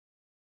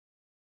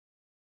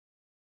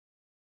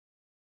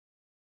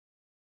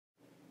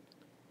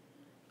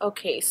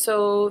Okay,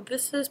 so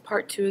this is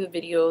part 2 of the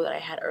video that I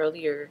had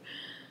earlier.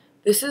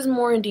 This is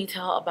more in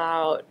detail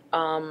about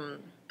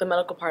the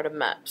medical part of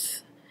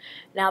MEPS.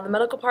 Now, the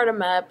medical part of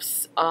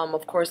MEPS,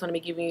 of course, I'm going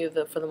to be giving you,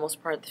 for the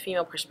most part, the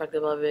female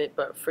perspective of it,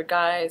 but for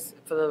guys,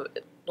 the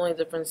only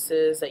difference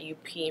is that you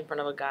pee in front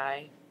of a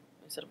guy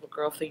instead of a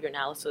girl for your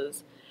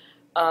analysis.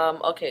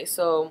 Okay,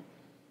 so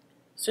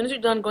as soon as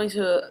you're done going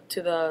to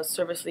the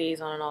service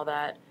liaison and all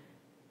that,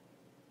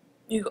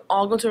 you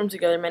all go into a room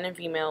together, men and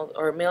female,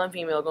 or male and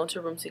female, go into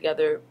a room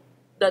together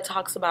that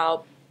talks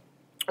about,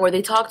 or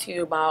they talk to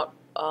you about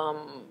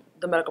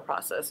the medical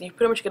process. You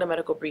pretty much get a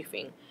medical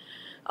briefing.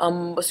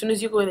 As soon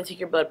as you go in, they take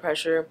your blood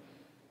pressure,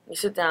 you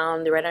sit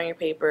down, they write down your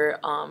paper,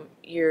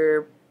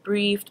 you're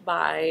briefed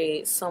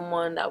by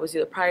someone that was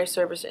either prior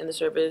service or in the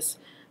service.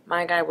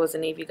 My guy was a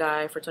Navy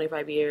guy for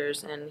 25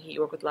 years, and he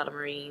worked with a lot of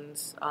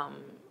Marines.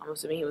 I'm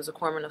assuming he was a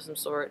corpsman of some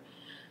sort.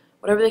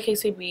 Whatever the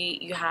case may be,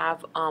 you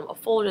have a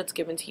folder that's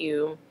given to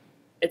you.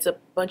 It's a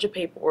bunch of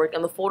paperwork,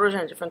 and the folders are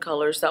in different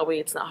colors, so that way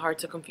it's not hard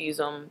to confuse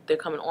them. They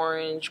come in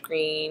orange,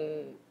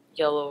 green,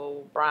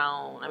 yellow,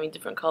 brown,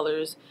 different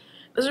colors.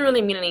 Doesn't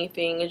really mean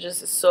anything. It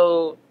just is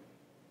so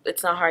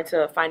it's not hard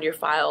to find your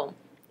file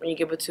when you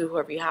give it to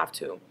whoever you have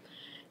to.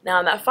 Now,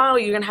 in that file,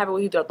 you're going to have it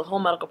with you throughout the whole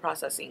medical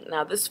processing.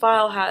 Now, this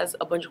file has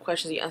a bunch of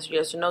questions you answer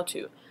yes or no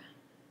to.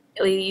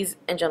 Ladies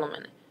and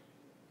gentlemen,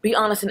 be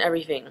honest in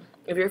everything.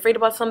 If you're afraid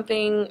about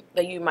something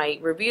that you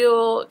might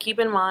reveal, keep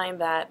in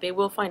mind that they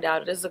will find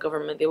out. It is the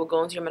government. They will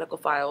go into your medical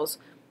files,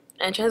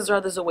 and chances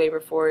are there's a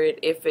waiver for it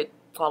if it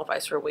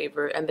qualifies for a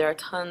waiver, and there are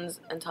tons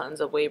and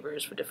tons of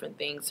waivers for different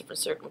things, different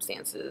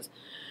circumstances.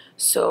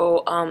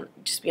 So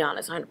just be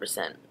honest,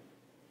 100%.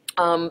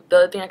 The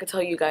other thing I could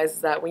tell you guys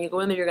is that when you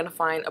go in there, you're going to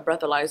find a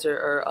breathalyzer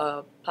or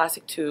a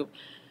plastic tube.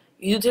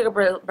 You do take a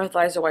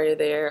breathalyzer while you're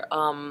there.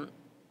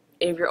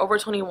 If you're over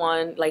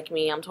 21, like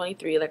me, I'm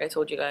 23, like I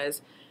told you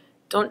guys,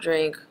 don't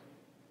drink.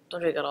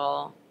 Don't drink at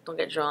all. Don't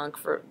get drunk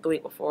for the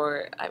week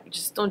before.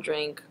 Just don't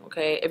drink,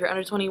 okay? If you're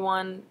under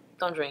 21,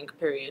 don't drink,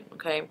 period,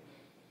 okay?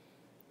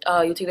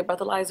 You take the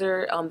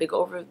breathalyzer, they go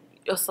over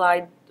a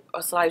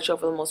slideshow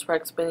for the most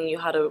part, explaining you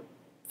how to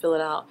fill it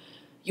out.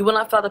 You will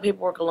not fill out the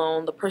paperwork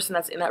alone. The person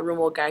that's in that room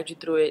will guide you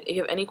through it. If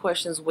you have any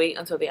questions, wait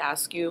until they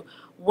ask you.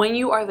 When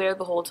you are there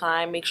the whole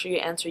time, make sure you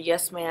answer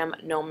yes ma'am,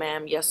 no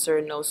ma'am, yes sir,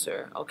 no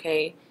sir,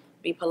 okay?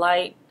 Be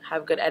polite,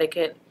 have good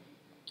etiquette.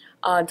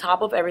 On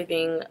top of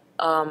everything,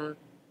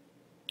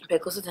 pay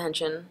close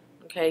attention,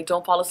 okay?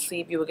 Don't fall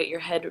asleep. You will get your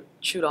head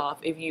chewed off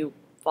if you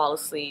fall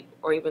asleep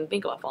or even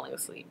think about falling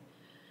asleep.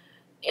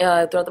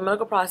 Throughout the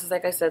medical process,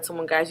 like I said,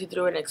 someone guides you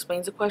through it and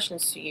explains the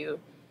questions to you.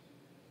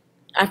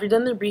 After you're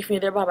done the briefing,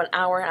 you're there about an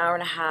hour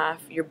and a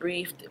half. You're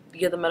briefed, you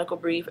get the medical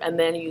brief, and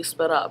then you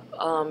split up.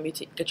 You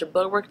get your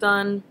blood work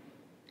done.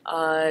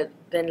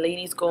 Then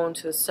ladies go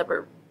into a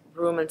separate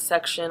room and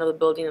section of the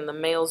building, and the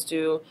males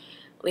do.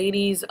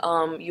 Ladies,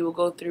 you will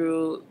go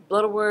through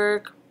blood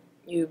work,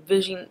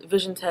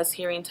 vision test,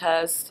 hearing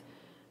test,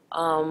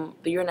 the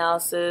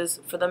urinalysis.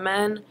 For the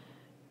men,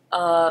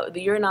 the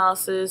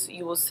urinalysis,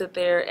 you will sit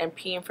there and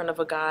pee in front of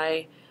a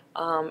guy.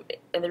 And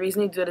the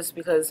reason you do it is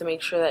because to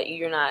make sure that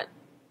you're not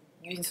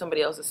using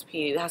somebody else's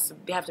pee. They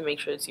have to make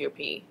sure it's your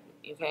pee,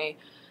 okay?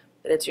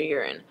 That it's your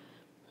urine.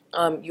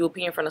 You will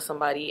pee in front of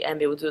somebody, and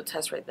they will do a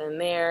test right then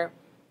and there.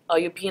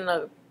 You pee in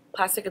a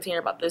plastic container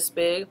about this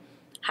big.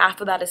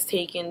 Half of that is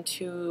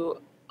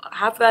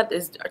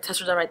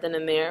tested done right then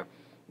and there.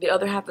 The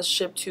other half is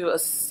shipped to a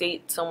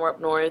state somewhere up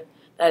north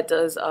that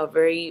does a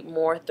very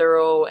more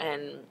thorough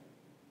and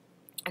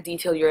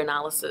detailed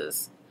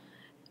urinalysis.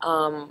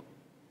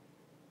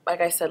 Like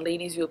I said,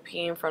 ladies, you'll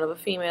pee in front of a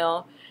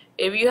female.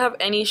 If you have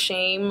any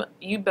shame,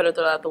 you better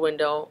throw it out the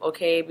window,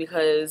 okay?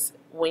 Because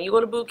when you go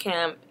to boot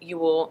camp, you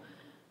will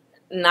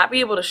not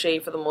be able to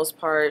shave for the most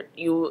part.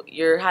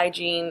 Your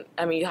hygiene,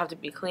 you have to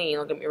be clean,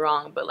 don't get me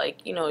wrong, but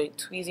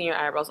tweezing your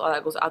eyebrows, all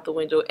that goes out the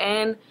window.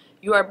 And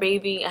you are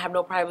bathing and have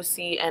no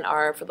privacy and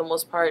are, for the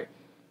most part,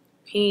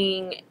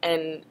 peeing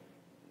and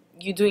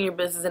you doing your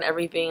business and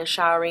everything and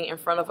showering in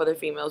front of other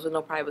females with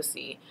no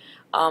privacy.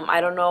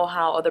 I don't know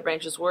how other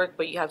branches work,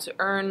 but you have to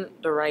earn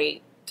the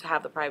right to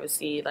have the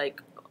privacy,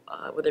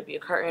 whether it be a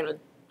curtain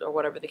or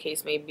whatever the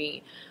case may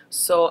be.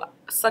 So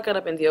suck it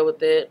up and deal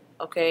with it,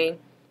 okay?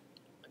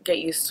 Get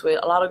used to it.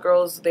 A lot of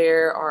girls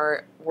there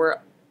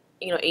were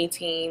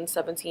 18,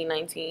 17,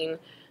 19.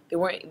 They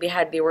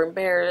were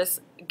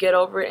embarrassed. Get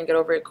over it and get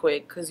over it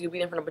quick, because you'll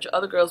be in front of a bunch of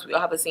other girls. We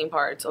all have the same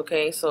parts,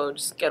 okay? So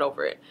just get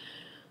over it.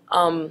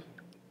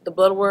 The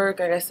blood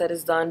work, like I said,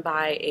 is done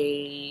by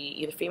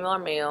either female or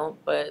male,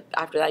 but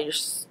after that,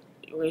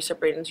 when you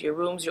separate into your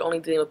rooms, you're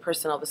only dealing with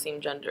personnel of the same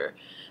gender.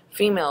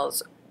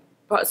 Females,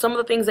 some of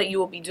the things that you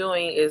will be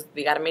doing is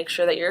they got to make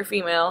sure that you're a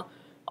female,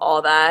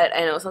 all that.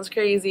 I know it sounds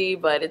crazy,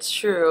 but it's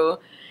true.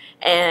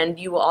 And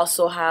you will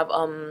also have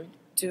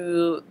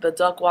do the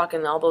duck walk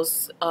and all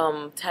those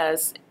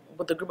tests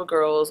with a group of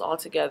girls all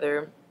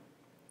together.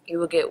 You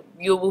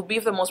will be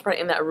for the most part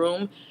in that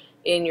room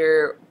in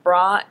your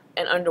bra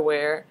and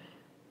underwear.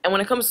 And when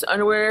it comes to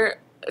underwear,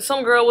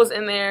 some girl was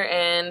in there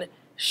and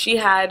She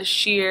had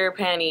sheer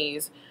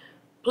panties.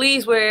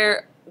 Please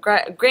wear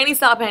granny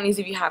style panties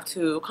if you have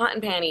to. Cotton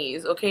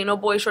panties, okay? No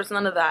boy shorts,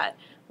 none of that.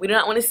 We do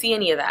not want to see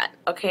any of that,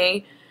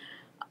 okay?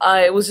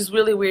 It was just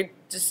really weird.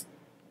 Just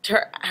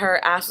her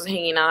ass was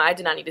hanging out. I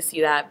did not need to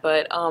see that,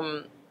 but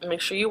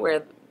make sure you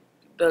wear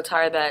the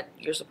attire that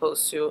you're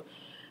supposed to.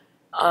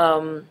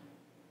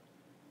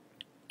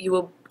 You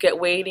will get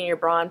weighed in your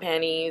bra and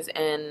panties,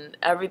 and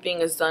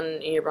everything is done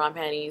in your bra and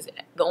panties.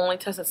 The only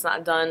test that's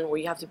not done, where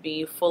you have to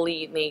be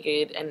fully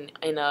naked and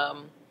in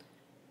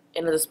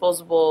a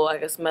disposable, I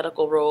guess,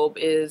 medical robe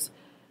is,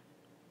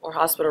 or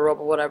hospital robe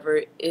or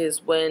whatever,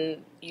 is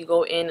when you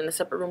go in a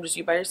separate room, just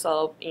you by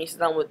yourself, and you sit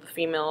down with the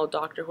female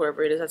doctor,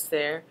 whoever it is that's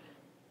there,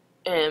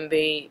 and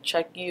they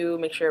check you,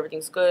 make sure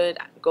everything's good,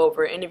 go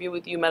over an interview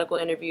with you, medical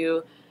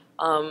interview.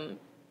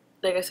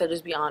 Like I said,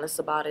 just be honest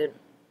about it.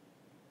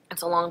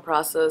 It's a long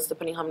process,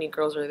 depending how many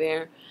girls are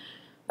there.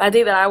 That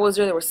day that I was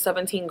there were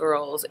 17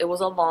 girls. It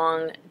was a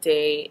long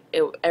day.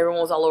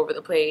 Everyone was all over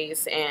the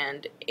place,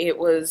 and it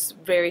was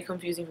very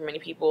confusing for many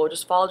people.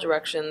 Just follow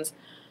directions.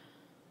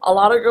 A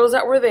lot of girls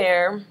that were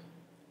there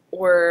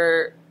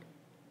were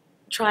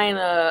trying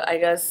to, I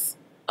guess,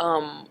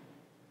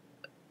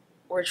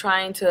 were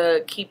trying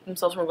to keep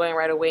themselves from going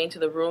right away into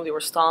the room. They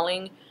were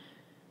stalling.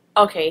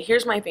 Okay,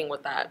 here's my thing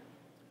with that.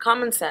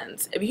 Common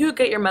sense. If you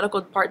get your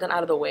medical part done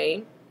out of the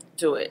way,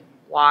 do it.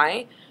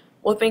 Why?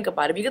 Well, think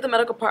about it. If you get the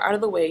medical part out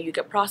of the way, you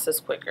get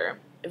processed quicker.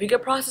 If you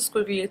get processed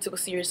quicker, you get to go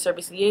see your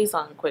service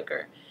liaison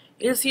quicker.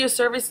 You get to see your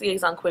service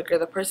liaison quicker.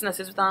 The person that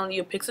sits down with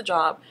you picks a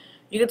job.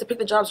 You get to pick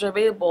the jobs that are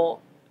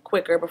available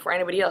quicker before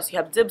anybody else. You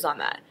have dibs on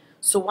that.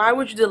 So why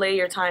would you delay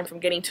your time from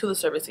getting to the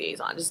service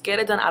liaison? Just get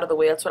it done out of the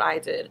way. That's what I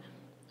did.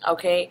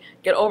 Okay?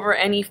 Get over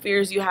any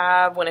fears you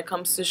have when it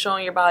comes to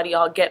showing your body.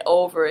 I'll get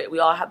over it. We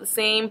all have the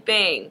same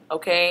thing.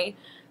 Okay?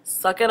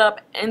 Suck it up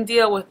and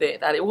deal with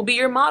it. That it will be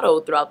your motto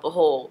throughout the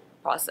whole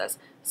process.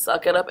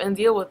 Suck it up and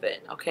deal with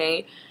it,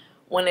 okay?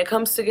 When it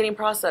comes to getting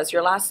processed,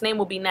 your last name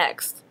will be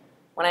next.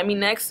 When I mean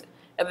next,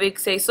 if they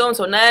say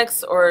so-and-so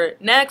next or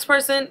next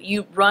person,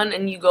 you run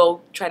and you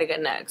go try to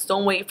get next.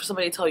 Don't wait for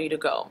somebody to tell you to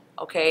go,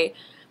 okay?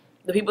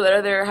 The people that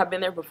are there have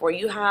been there before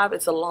you have.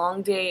 It's a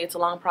long day. It's a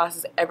long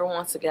process. Everyone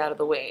wants to get out of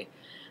the way.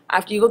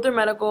 After you go through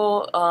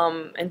medical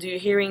and do your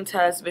hearing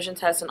test, vision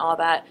test, and all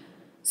that,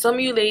 some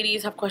of you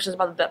ladies have questions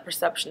about the depth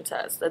perception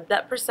test. The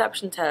depth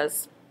perception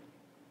test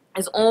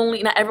is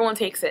only, not everyone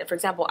takes it. For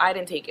example, I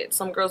didn't take it.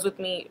 Some girls with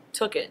me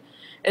took it.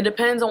 It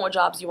depends on what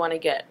jobs you want to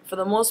get. For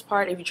the most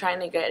part, if you're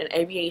trying to get an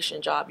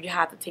aviation job, you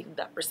have to take the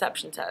depth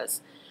perception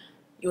test.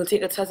 You will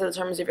take a test that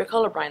determines if you're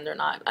colorblind or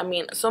not. I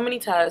mean, so many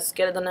tests.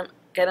 Get them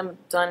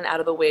done and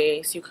out of the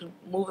way so you can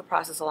move the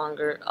process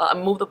longer.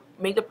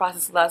 Make the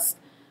process less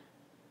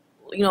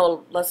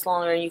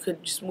longer, and you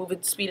could just move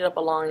it, speed it up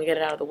along, and get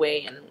it out of the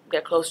way, and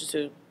get closer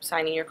to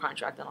signing your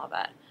contract and all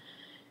that.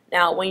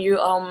 Now, when you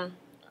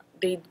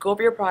they go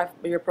over your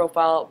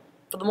profile,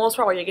 for the most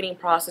part, while you're getting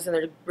processed and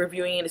they're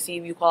reviewing it to see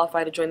if you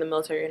qualify to join the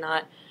military or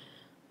not,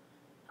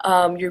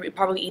 you're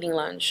probably eating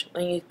lunch.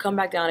 When you come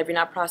back down, if you're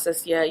not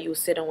processed yet, you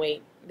sit and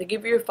wait. They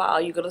give you your file.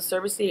 You go to the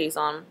service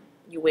liaison.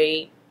 You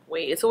wait.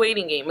 It's a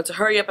waiting game. It's a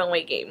hurry up and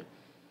wait game.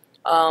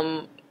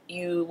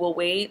 You will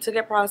wait to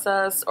get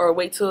processed, or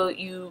wait till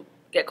you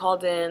get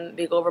called in.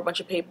 They go over a bunch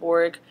of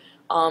paperwork.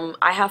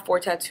 I have 4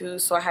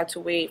 tattoos, so I had to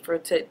wait for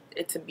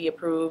it to be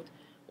approved.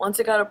 Once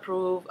it got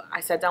approved, I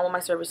sat down with my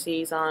service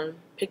liaison,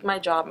 picked my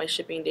job, my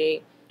shipping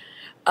date.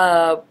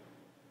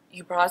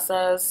 You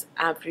process.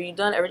 After you're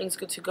done, everything's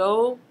good to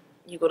go.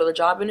 You go to the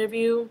job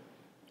interview.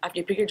 After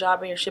you pick your job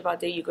and your ship out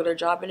date, you go to the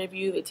job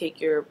interview. They take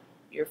your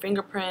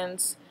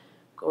fingerprints,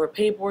 go over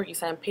paperwork, you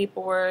sign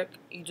paperwork,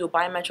 you do a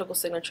biometrical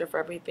signature for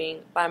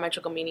everything.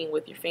 Biometrical meaning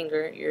with your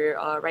finger, your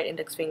right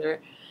index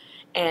finger.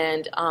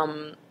 And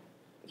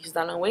you sit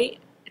down and wait,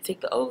 and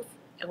take the oath.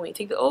 And when you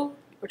take the oath,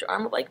 you put your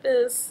arm up like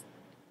this,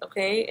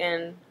 okay,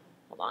 and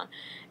hold on.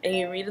 And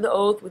you read the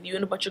oath with you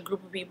and a bunch of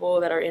group of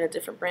people that are in a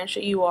different branch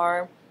that you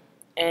are,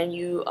 and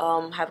you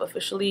have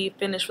officially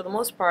finished, for the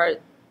most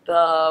part,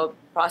 the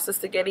process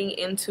to getting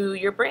into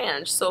your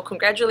branch. So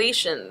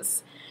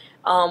congratulations.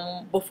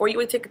 Before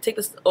you take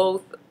this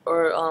oath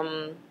or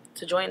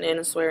to join in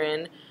and swear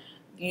in,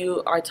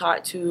 you are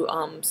taught to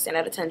stand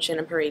at attention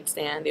and parade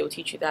stand. They will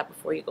teach you that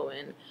before you go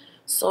in.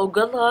 So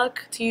good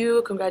luck to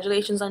you.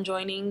 Congratulations on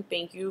joining.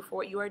 Thank you for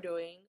what you are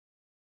doing.